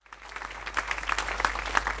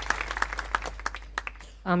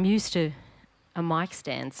I'm used to a mic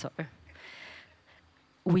stand, so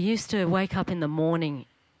we used to wake up in the morning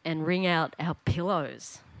and wring out our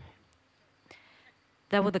pillows.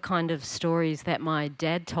 That were the kind of stories that my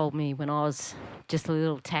dad told me when I was just a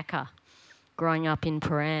little tacker growing up in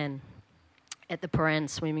Paran, at the Paran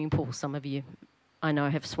swimming pool. Some of you I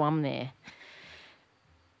know have swum there.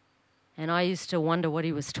 And I used to wonder what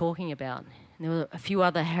he was talking about. And there were a few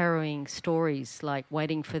other harrowing stories, like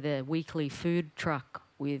waiting for the weekly food truck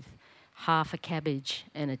with half a cabbage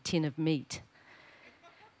and a tin of meat.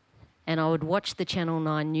 And I would watch the Channel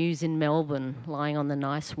 9 news in Melbourne, lying on the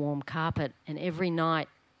nice warm carpet, and every night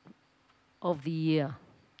of the year,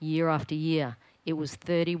 year after year, it was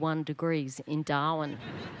 31 degrees in Darwin.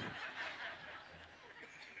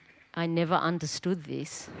 I never understood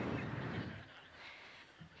this.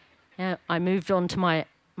 Now, I moved on to my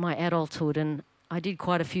adulthood, and I did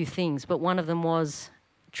quite a few things, but one of them was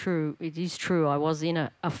true. It is true. I was in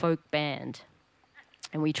a folk band,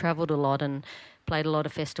 and we travelled a lot and played a lot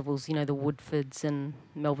of festivals, you know, the Woodfords and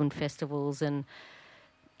Melbourne festivals and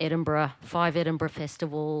Edinburgh, 5 Edinburgh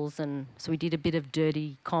festivals. And so we did a bit of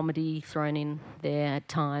dirty comedy thrown in there at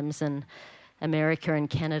times, and America and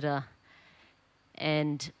Canada.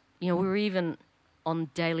 And, you know, we were even on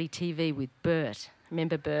daily TV with Bert.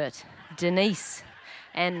 Remember Bert? Denise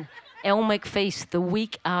and Elle McFeast the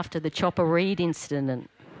week after the Chopper Read incident.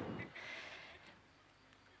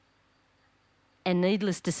 And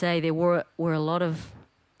needless to say, there were a lot of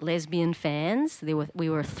lesbian fans. We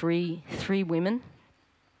were three women.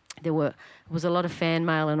 There was a lot of fan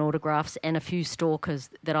mail and autographs and a few stalkers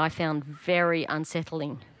that I found very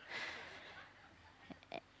unsettling.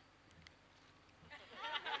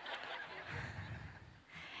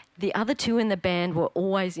 The other two in the band were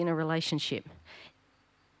always in a relationship.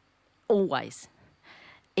 Always.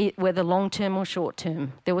 Whether long-term or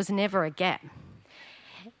short-term. There was never a gap.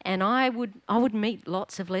 And I would meet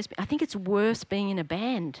lots of lesbians. I think it's worse being in a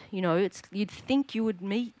band. You know, you'd think you would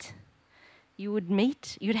meet.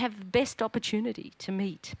 You'd have the best opportunity to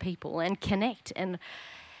meet people and connect. And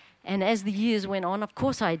as the years went on, of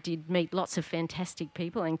course I did meet lots of fantastic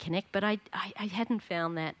people and connect, but I hadn't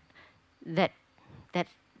found that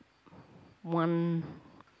one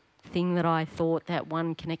thing that I thought, that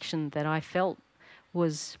one connection that I felt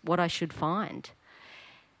was what I should find.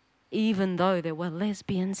 Even though there were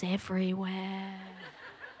lesbians everywhere.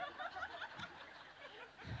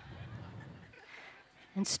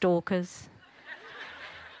 And stalkers.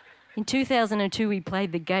 In 2002, we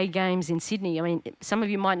played the Gay Games in Sydney. I mean, some of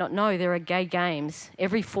you might not know there are Gay Games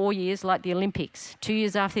every 4 years, like the Olympics. 2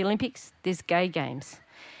 years after the Olympics, there's Gay Games.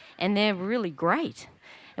 And they're really great.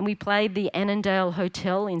 And we played the Annandale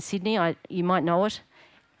Hotel in Sydney. You might know it.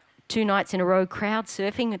 2 nights in a row, crowd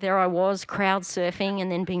surfing. There I was, crowd surfing, and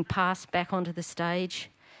then being passed back onto the stage.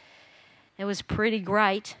 It was pretty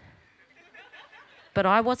great. But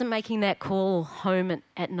I wasn't making that call home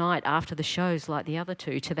at night after the shows like the other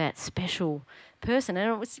two to that special person. And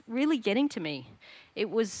it was really getting to me. It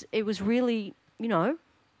was really, you know,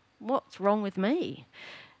 what's wrong with me?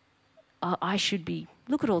 I should be,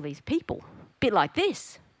 look at all these people, a bit like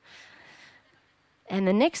this. And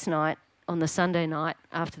the next night, on the Sunday night,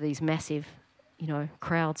 after these massive, you know,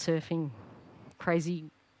 crowd surfing, crazy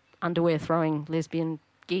underwear throwing lesbian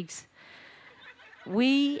gigs,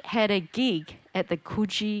 we had a gig at the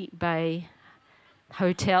Coogee Bay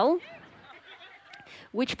Hotel,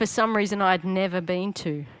 which for some reason I'd never been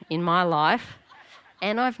to in my life,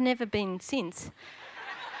 and I've never been since.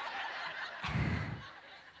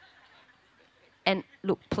 And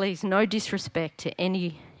look, please, no disrespect to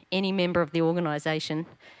any member of the organisation,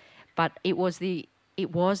 but it was the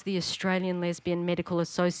Australian Lesbian Medical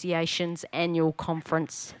Association's annual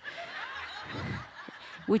conference,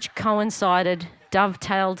 which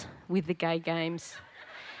dovetailed with the Gay Games.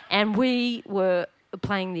 And we were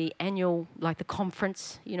playing the annual, like the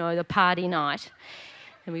conference, you know, the party night.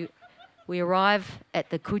 And we arrive at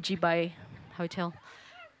the Coogee Bay Hotel,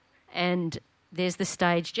 and there's the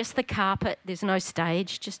stage, just the carpet. There's no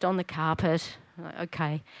stage, just on the carpet.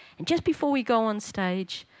 Okay. And just before we go on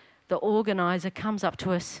stage, the organiser comes up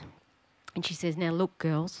to us and she says, "Now look,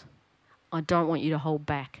 girls, I don't want you to hold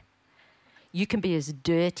back. You can be as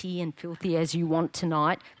dirty and filthy as you want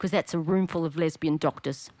tonight, because that's a room full of lesbian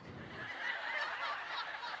doctors."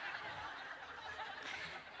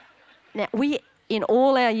 Now, we, in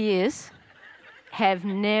all our years, have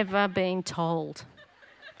never been told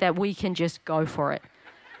that we can just go for it.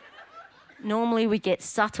 Normally we get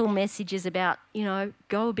subtle messages about, you know,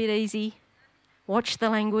 go a bit easy, watch the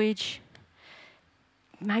language,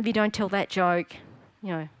 maybe don't tell that joke, you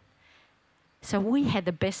know. So we had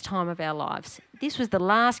the best time of our lives. This was the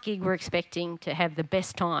last gig we're expecting to have the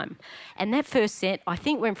best time. And that first set, I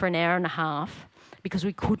think, went for an hour and a half because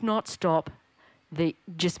we could not stop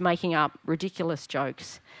just making up ridiculous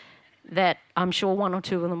jokes that I'm sure one or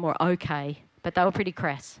two of them were okay, but they were pretty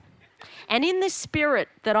crass. And in this spirit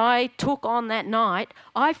that I took on that night,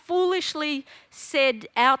 I foolishly said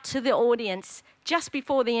out to the audience just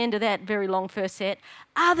before the end of that very long first set,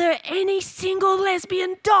 "Are there any single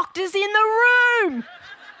lesbian doctors in the room?"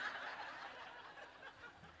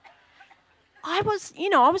 I was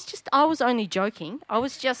only joking.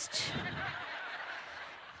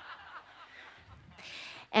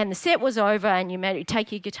 And the set was over and you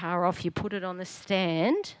take your guitar off, you put it on the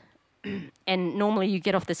stand, and normally you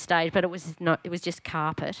get off the stage, but it was just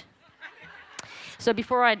carpet. So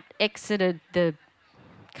before I exited the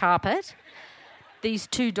carpet, these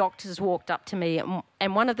two doctors walked up to me,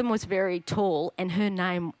 and one of them was very tall, and her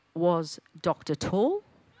name was Dr. Tall.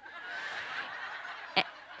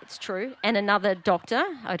 It's true. And another doctor,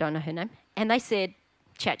 I don't know her name, and they said,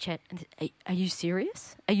 chat, are you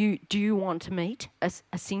serious? Do you want to meet a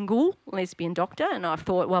single lesbian doctor? And I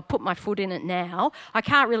thought, well, I'll put my foot in it now. I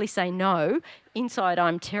can't really say no. Inside,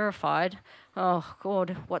 I'm terrified. Oh,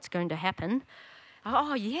 God, what's going to happen?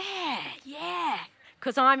 Oh, yeah,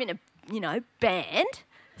 because I'm in a, band.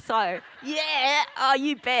 So, yeah, oh,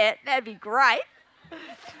 you bet, that'd be great.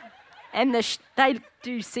 And they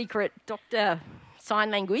do secret doctor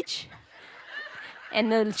sign language.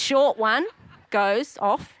 And the short one goes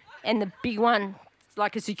off, and the big one is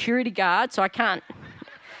like a security guard, so I can't.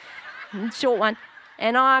 Short one.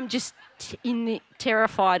 And I'm just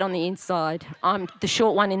terrified on the inside. I'm the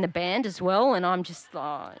short one in the band as well, and I'm just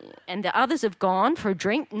and the others have gone for a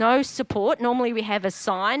drink. No support. Normally we have a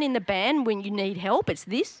sign in the band when you need help. It's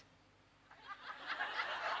this.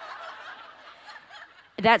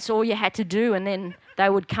 That's all you had to do, and then they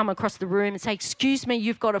would come across the room and say, "Excuse me,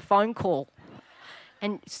 you've got a phone call,"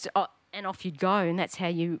 and off you'd go, and that's how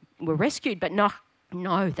you were rescued. But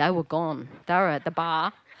no, they were gone. They were at the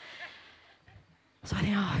bar. So I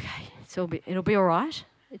think, okay, it'll be all right.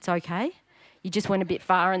 It's okay. You just went a bit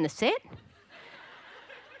far in the set.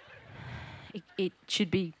 It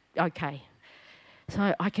should be okay.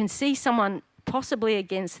 So I can see someone possibly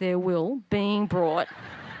against their will being brought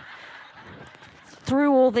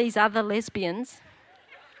through all these other lesbians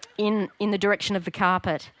in the direction of the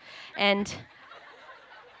carpet. And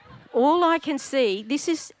all I can see, this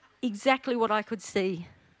is exactly what I could see,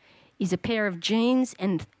 is a pair of jeans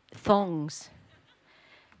and thongs.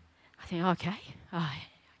 I think, okay.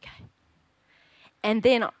 And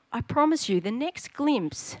then I promise you, the next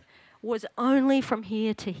glimpse was only from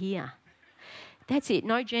here to here. That's it,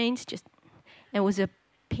 no jeans, it was a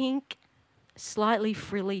pink, slightly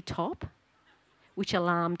frilly top, which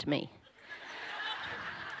alarmed me.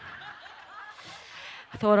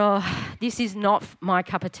 I thought, this is not my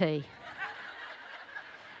cup of tea.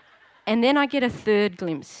 And then I get a third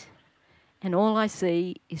glimpse, and all I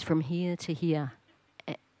see is from here to here.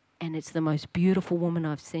 And it's the most beautiful woman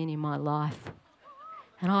I've seen in my life.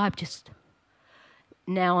 And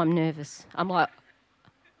now I'm nervous. I'm like,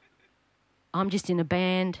 I'm just in a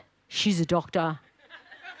band. She's a doctor.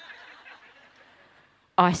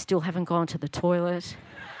 I still haven't gone to the toilet.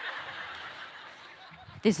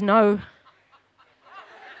 There's no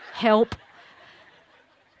help.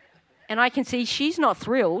 And I can see she's not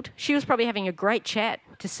thrilled. She was probably having a great chat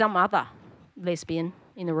to some other lesbian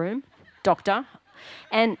in the room, doctor.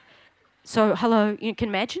 And so, hello, you can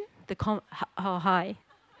imagine hi.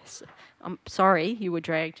 I'm sorry you were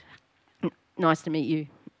dragged. Nice to meet you.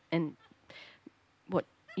 And what,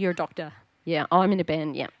 you're a doctor? Yeah, I'm in a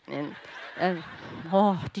band, yeah. And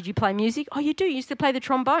did you play music? Oh, you do? You used to play the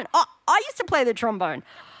trombone? Oh, I used to play the trombone.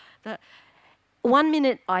 1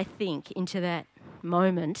 minute, I think, into that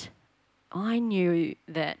moment, I knew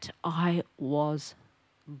that I was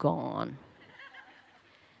gone.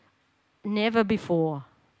 Never before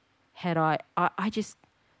had I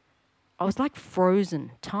was like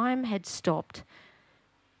frozen. Time had stopped,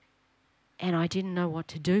 and I didn't know what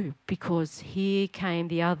to do, because here came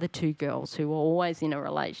the other two girls who were always in a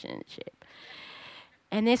relationship.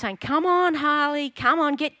 And they're saying, "Come on, Harley, come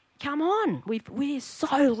on. We're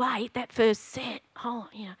so late, that first set."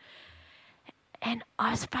 And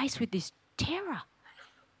I was faced with this terror.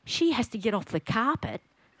 She has to get off the carpet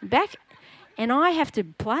back, and I have to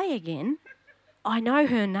play again. I know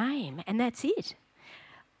her name, and that's it.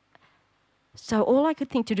 So all I could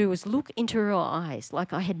think to do was look into her eyes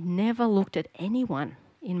like I had never looked at anyone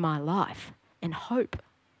in my life, and hope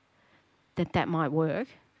that might work.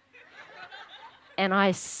 And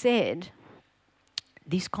I said,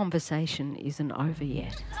 this conversation isn't over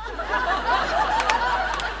yet.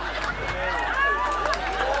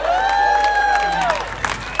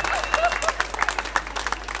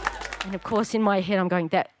 And of course, in my head, I'm going,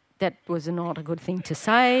 that was not a good thing to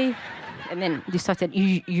say. And then this I said,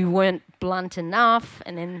 you weren't blunt enough.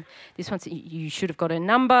 And then this one said, you should have got her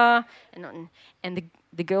number. And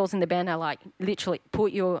the girls in the band are like, literally,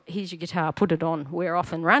 here's your guitar, put it on. We're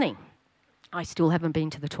off and running. I still haven't been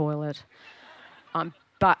to the toilet.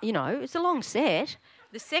 But, it's a long set.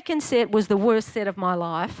 The second set was the worst set of my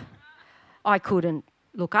life. I couldn't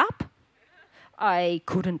look up. I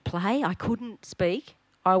couldn't play. I couldn't speak.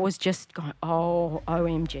 I was just going, oh,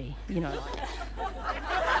 OMG,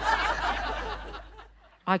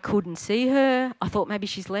 I couldn't see her. I thought maybe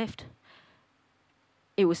she's left.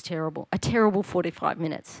 It was terrible. A terrible 45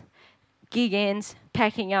 minutes. Gig ends,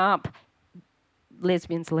 packing up,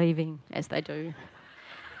 lesbians leaving, as they do.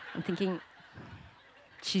 I'm thinking,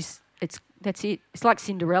 that's it. It's like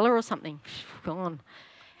Cinderella or something. Gone.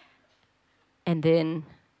 And then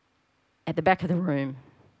at the back of the room,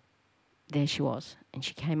 there she was. And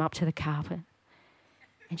she came up to the carpet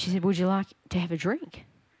and she said, would you like to have a drink?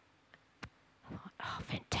 I thought, oh,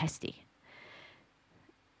 fantastic.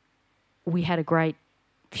 We had a great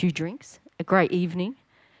few drinks, a great evening.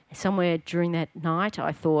 Somewhere during that night,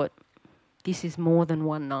 I thought, this is more than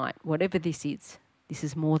one night. Whatever this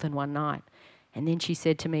is more than one night. And then she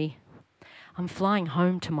said to me, I'm flying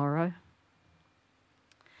home tomorrow.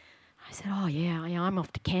 I said, oh, yeah, I'm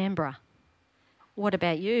off to Canberra. What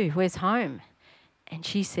about you? Where's home? And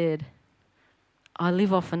she said, I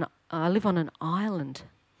live on an island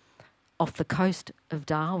off the coast of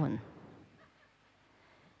Darwin.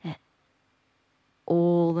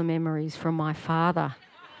 All the memories from my father.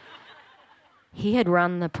 He had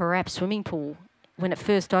run the Parap swimming pool when it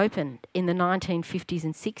first opened in the 1950s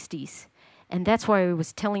and 60s. And that's why he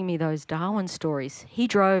was telling me those Darwin stories. He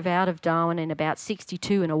drove out of Darwin in about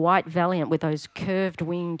 62 in a white Valiant with those curved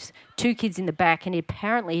wings, 2 kids in the back, and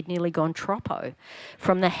apparently he'd nearly gone troppo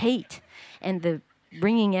from the heat and the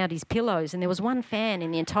bringing out his pillows. And there was one fan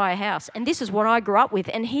in the entire house. And this is what I grew up with.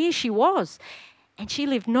 And here she was. And she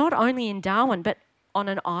lived not only in Darwin, but on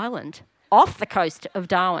an island off the coast of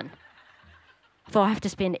Darwin. I thought I have to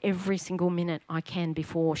spend every single minute I can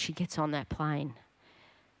before she gets on that plane.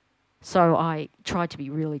 So I tried to be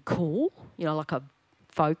really cool, like a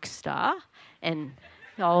folk star, and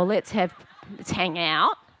let's hang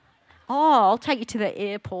out. Oh, I'll take you to the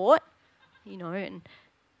airport, and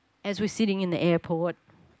as we're sitting in the airport,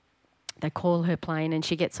 they call her plane and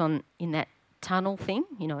she gets on in that tunnel thing,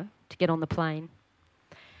 to get on the plane.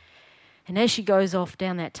 And as she goes off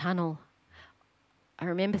down that tunnel, I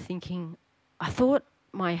remember thinking, I thought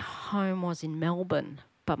my home was in Melbourne,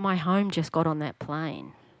 but my home just got on that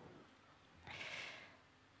plane.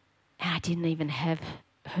 And I didn't even have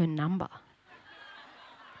her number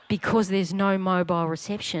because there's no mobile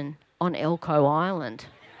reception on Elcho Island.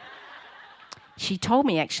 She told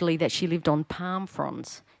me actually that she lived on palm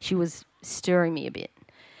fronds. She was stirring me a bit.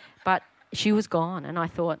 But she was gone and I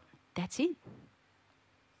thought, that's it.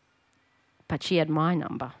 But she had my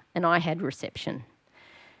number and I had reception.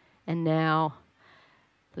 And now,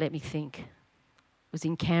 let me think. It was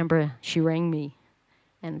in Canberra, she rang me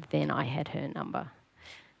and then I had her number.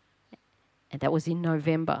 And that was in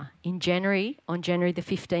November. In January, on January the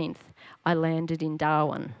 15th, I landed in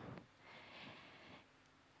Darwin.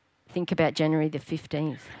 Think about January the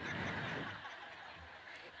 15th.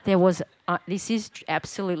 There was, this is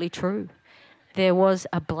absolutely true, there was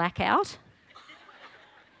a blackout,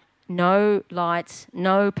 no lights,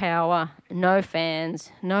 no power, no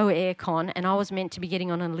fans, no aircon, and I was meant to be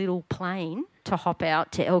getting on a little plane to hop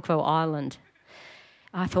out to Elcho Island.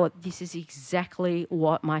 I thought, this is exactly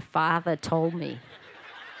what my father told me.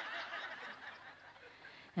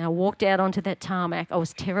 And I walked out onto that tarmac. I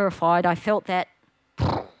was terrified. I felt that.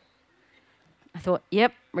 I thought,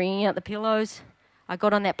 yep, wringing out the pillows. I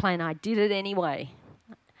got on that plane. I did it anyway.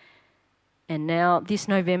 And now, this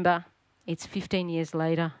November, it's 15 years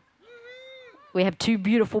later. We have 2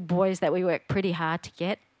 beautiful boys that we worked pretty hard to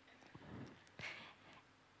get.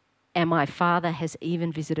 And my father has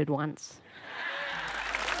even visited once.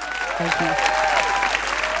 Thank you.